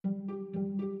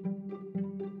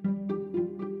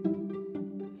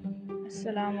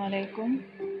Assalamu alaikum.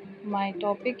 My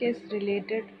topic is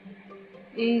related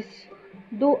is,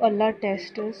 do Allah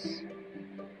test us?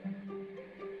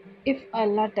 If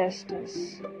Allah tests us,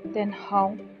 then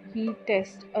how He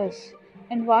tests us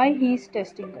and why He is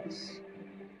testing us?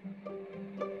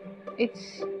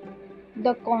 It's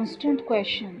the constant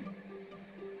question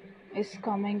is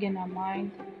coming in our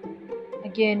mind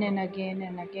again and again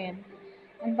and again.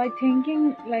 And by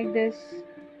thinking like this,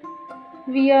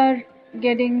 we are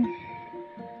getting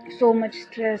so much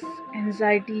stress,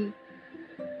 anxiety,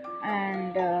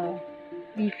 and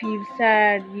we feel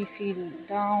sad, we feel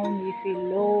down, we feel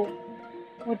low,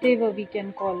 whatever we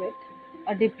can call it,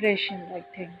 a depression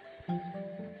like thing.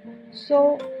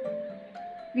 So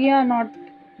we are not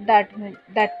that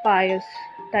pious,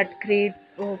 that great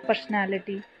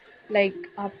personality like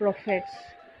our prophets,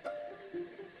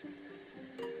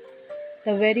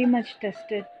 the very much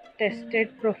tested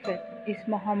prophet is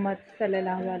Muhammad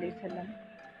sallallahu alaihi wasallam.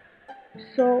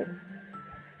 So,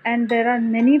 and there are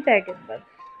many paigambars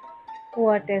who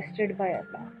are tested by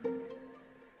Allah.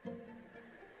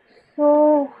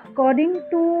 So, according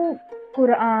to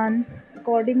Quran,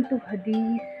 according to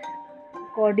Hadith,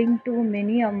 according to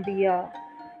many Anbiya,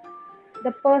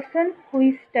 the person who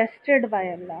is tested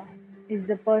by Allah is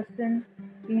the person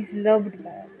who is loved by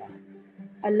Allah.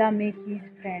 Allah make his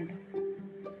friend.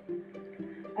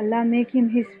 Allah make him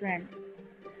his friend.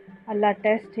 Allah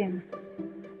test him.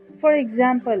 For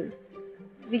example,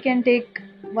 we can take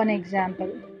one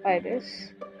example by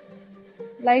this.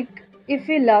 Like if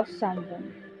we love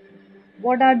someone,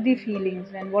 what are the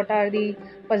feelings and what are the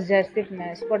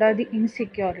possessiveness, what are the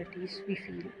insecurities we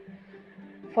feel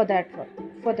for that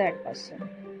person?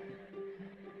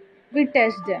 We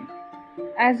test them.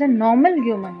 As a normal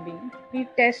human being, we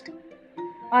test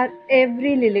our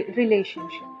every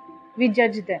relationship. We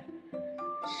judge them.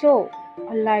 So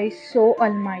Allah is so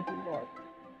Almighty Lord.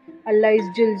 Allah is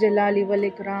Jal Jalali wal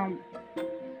Ikram.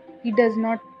 He does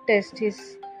not test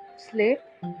his slave.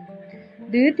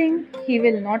 Do you think He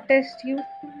will not test you?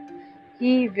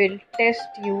 He will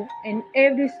test you in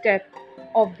every step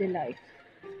of the life.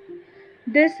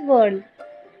 This world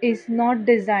is not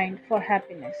designed for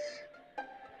happiness.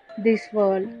 This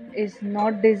world is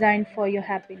not designed for your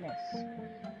happiness.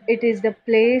 It is the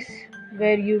place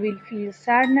where you will feel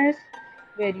sadness,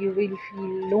 where you will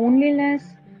feel loneliness,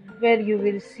 where you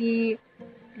will see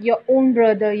your own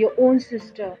brother, your own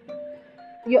sister,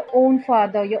 your own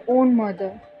father, your own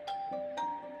mother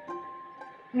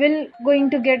will going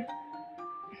to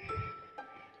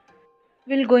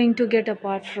get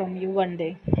apart from you one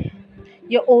day.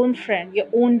 Your own friend, your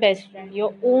own best friend,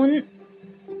 your own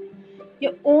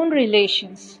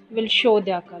relations will show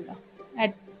their color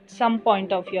at some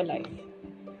point of your life.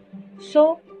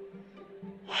 So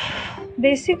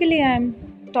basically I'm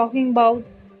talking about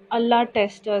Allah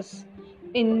tests us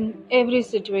in every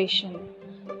situation.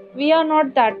 We are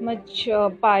not that much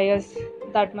pious,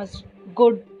 that much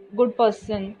good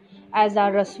person as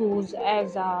our Rasuls,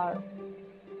 as our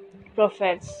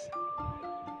prophets,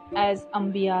 as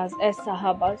Ambiyas, as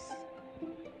Sahabas.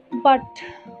 But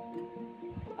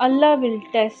Allah will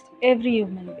test every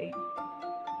human being.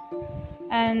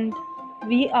 And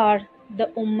we are the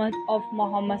Ummah of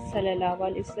Muhammad sallallahu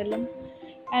alaihi wasallam.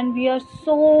 And we are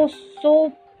so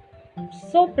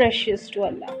precious to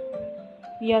Allah.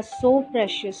 We are so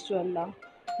precious to Allah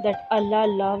that Allah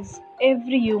loves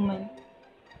every human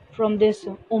from this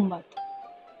Ummah.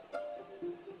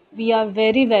 We are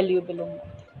very valuable Ummah.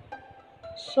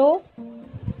 So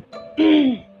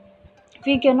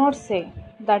we cannot say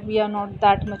that we are not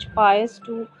that much pious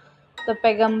to the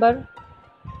Paigambar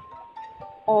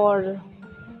or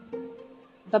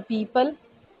the people,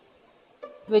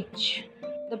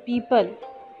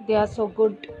 they are so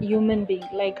good human being,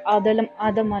 like Adam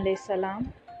alayhi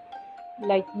salam,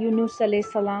 like Yunus alayhi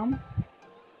salam,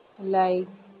 like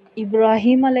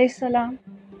Ibrahim alayhi salam,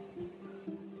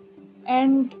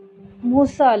 and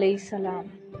Musa alayhi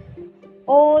salam.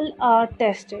 All are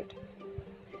tested.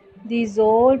 These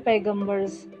all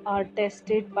Paigambars are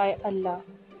tested by Allah.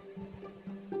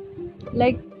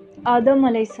 Like Adam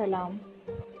alayhi salam,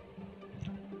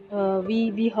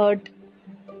 we heard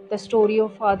the story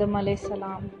of Adam alayhi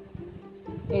salam.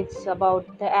 It's about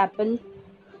the apple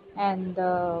and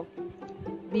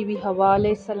Bibi Hawa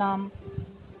alayhi salam.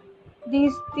 The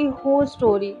whole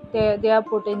story, they are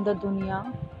put in the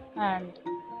dunya and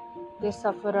they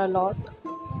suffer a lot.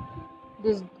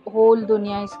 This whole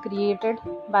dunya is created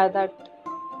by that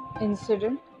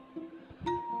incident.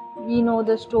 We know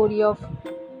the story of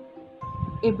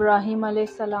Ibrahim alayhi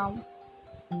salam.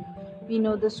 We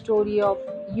know the story of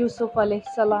Yusuf alayhi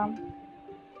salam.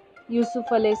 Yusuf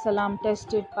alayhi salam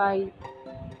tested by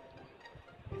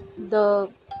the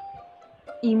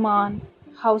Iman,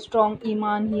 how strong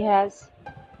Iman he has,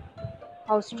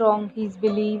 how strong his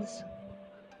beliefs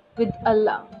with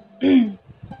Allah,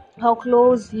 how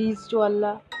close he is to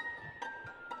Allah.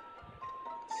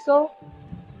 So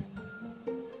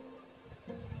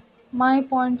my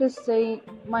point of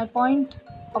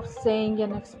saying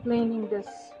and explaining this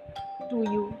to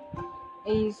you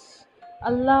is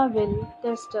Allah will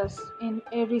test us in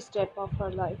every step of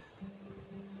our life.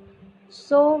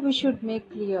 So we should make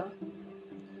clear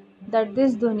that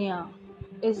this dunya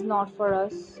is not for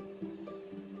us,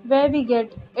 where we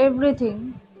get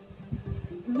everything.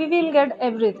 We will get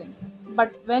everything,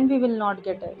 but when we will not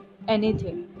get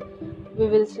anything, we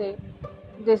will say,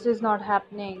 this is not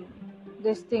happening,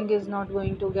 this thing is not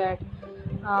going to get,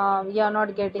 we are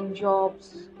not getting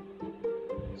jobs,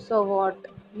 so what?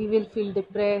 We will feel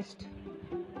depressed,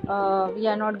 we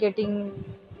are not getting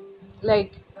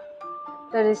like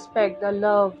the respect, the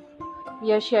love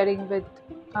we are sharing with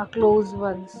our close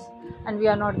ones, and we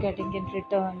are not getting in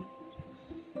return.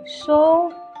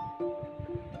 So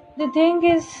the thing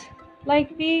is,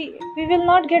 like we will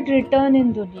not get return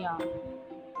in dunya.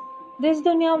 This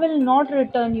dunya will not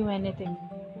return you anything.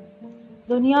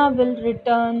 Dunya will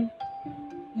return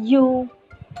you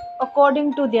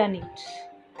according to their needs.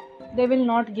 They will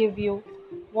not give you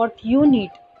what you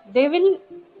need. They will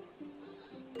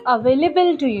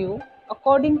available to you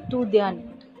according to their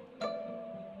need.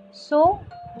 So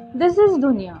this is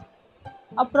dunya.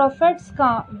 A prophet's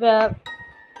were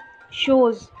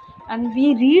shows, and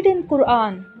we read in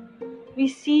Quran, we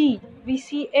see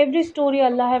every story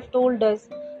Allah have told us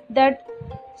that,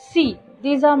 see,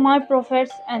 these are my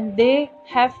prophets and they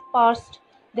have passed,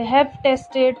 they have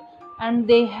tested, and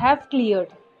they have cleared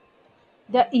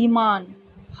their iman.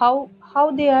 How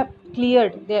they have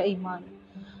cleared their iman,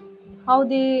 how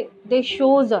they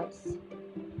shows us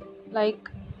like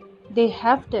they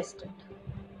have tested.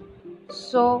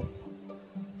 So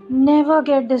never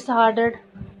get disheartened.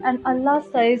 And Allah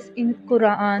says in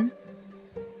Quran,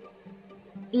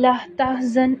 La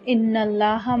tahzan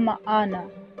innallaha ma'ana.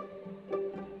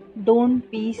 Don't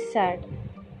be sad.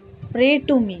 Pray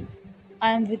to me.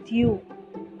 I am with you.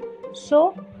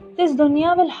 So this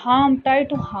dunya will try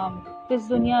to harm. This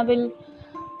dunya will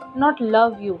not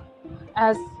love you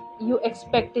as you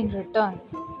expect in return.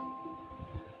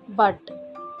 But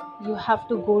you have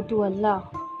to go to Allah.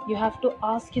 You have to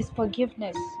ask His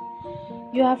forgiveness.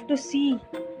 You have to see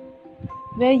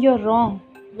where you're wrong,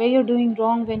 where you're doing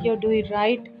wrong, when you're doing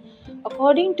right.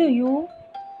 According to you,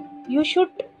 you should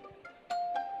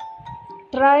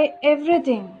try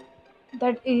everything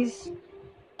that is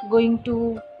going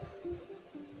to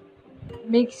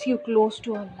makes you close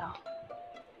to Allah.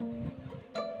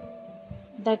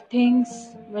 That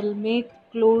things will make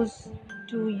close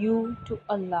to you to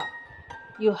Allah.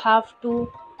 You have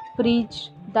to preach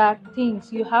that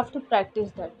things. You have to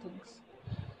practice that things.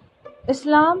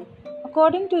 Islam,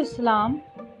 according to Islam,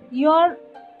 you are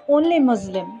only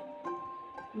Muslim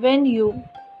when you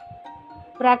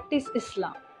practice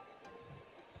Islam,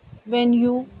 when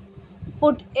you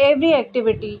put every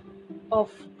activity of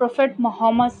Prophet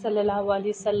Muhammad sallallahu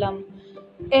alaihi wasallam,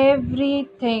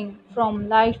 everything from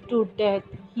life to death,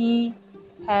 he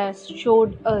has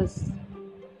showed us.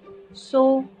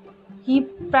 So he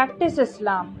practiced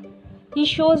Islam. He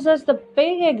shows us the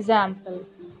big example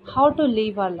how to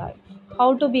live our life,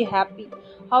 how to be happy,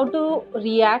 how to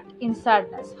react in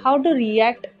sadness, how to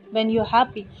react when you're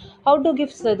happy, how to give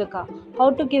sadaqah,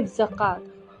 how to give zakat,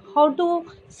 how to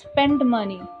spend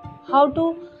money, how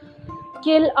to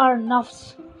kill our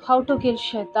nafs, how to kill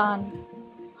shaitan,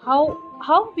 how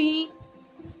we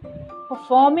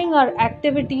performing our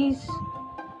activities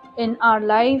in our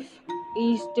life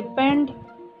is depend.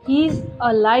 He is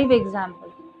a live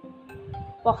example.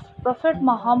 Prophet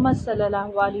Muhammad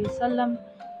sallallahu alaihi wasallam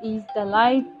is the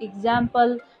live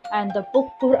example, and the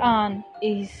book Quran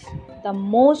is the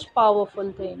most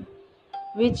powerful thing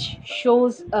which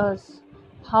shows us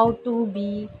how to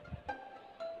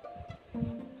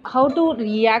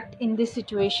react in these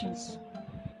situations.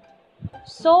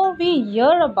 So we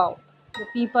hear about the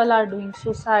people are doing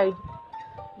suicide,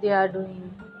 they are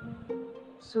doing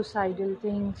suicidal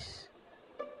things,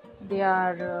 they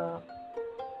are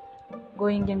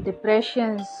going in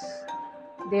depressions,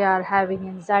 they are having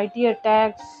anxiety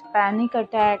attacks, panic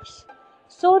attacks.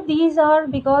 So these are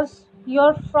because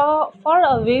you're far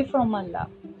away from Allah.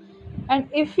 And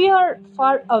if we are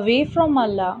far away from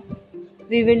Allah,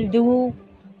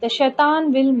 the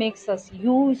shaitan will make us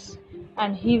use,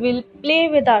 and he will play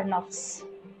with our nafs.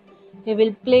 He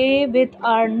will play with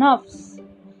our nafs,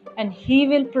 and he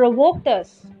will provoke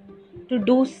us to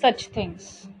do such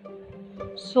things.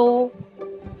 So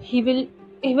he will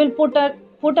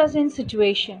put us in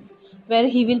situation where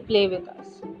he will play with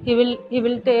us. He will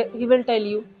tell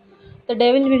you, the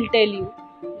devil will tell you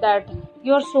that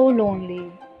you're so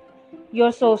lonely,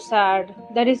 you're so sad,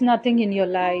 there is nothing in your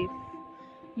life,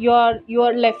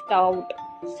 you're left out.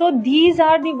 So these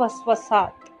are the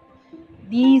waswasat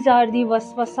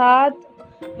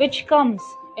which comes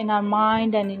in our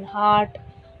mind and in heart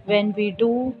when we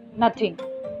do nothing.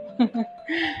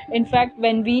 In fact,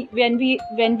 when we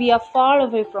are far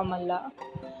away from Allah,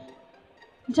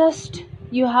 just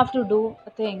you have to do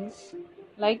things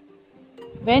like,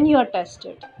 when you are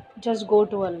tested, just go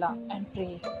to Allah and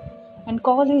pray and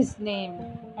call his name,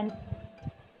 and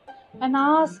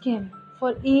ask him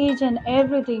for each and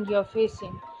everything you're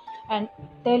facing, and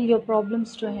tell your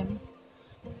problems to him,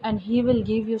 and he will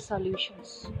give you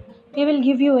solutions. He will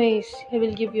give you ace, he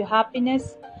will give you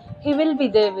happiness, he will be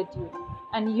there with you,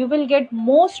 and you will get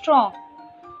more strong,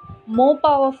 more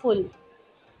powerful,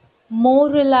 more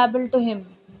reliable to him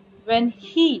when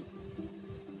he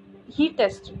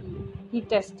tests you.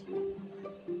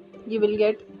 You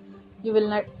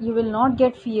will not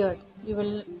get feared. You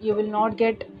will not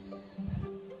get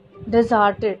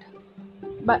deserted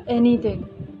by anything,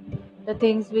 the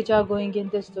things which are going in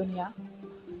this dunya.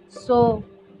 So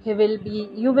you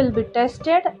will be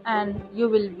tested and you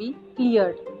will be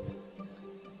cleared,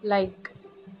 like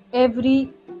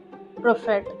every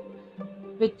prophet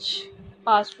which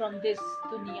passed from this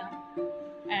dunya,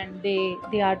 and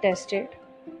they are tested.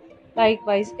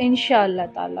 Likewise, inshallah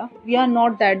ta'ala, we are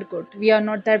not that good, we are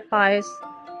not that pious,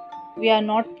 we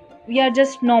are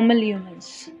just normal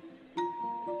humans.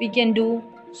 We can do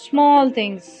small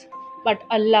things, but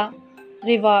Allah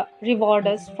reward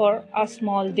us for our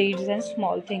small deeds and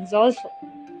small things also.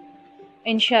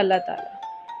 Inshallah ta'ala,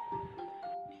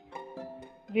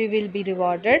 we will be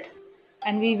rewarded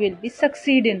and we will be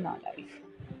succeed in our life.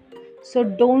 So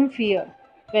don't fear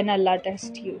when Allah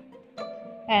tests you,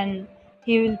 and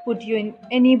he will put you in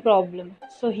any problem.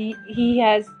 So he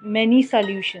has many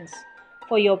solutions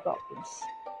for your problems.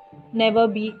 Never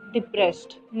be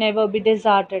depressed, never be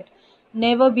deserted,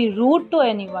 never be rude to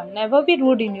anyone, never be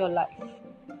rude in your life,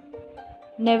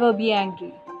 never be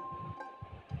angry.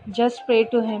 Just pray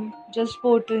to him, just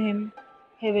go to him.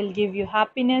 He will give you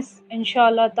happiness,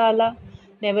 inshallah ta'ala.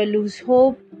 Never lose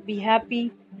hope, be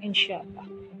happy, inshallah.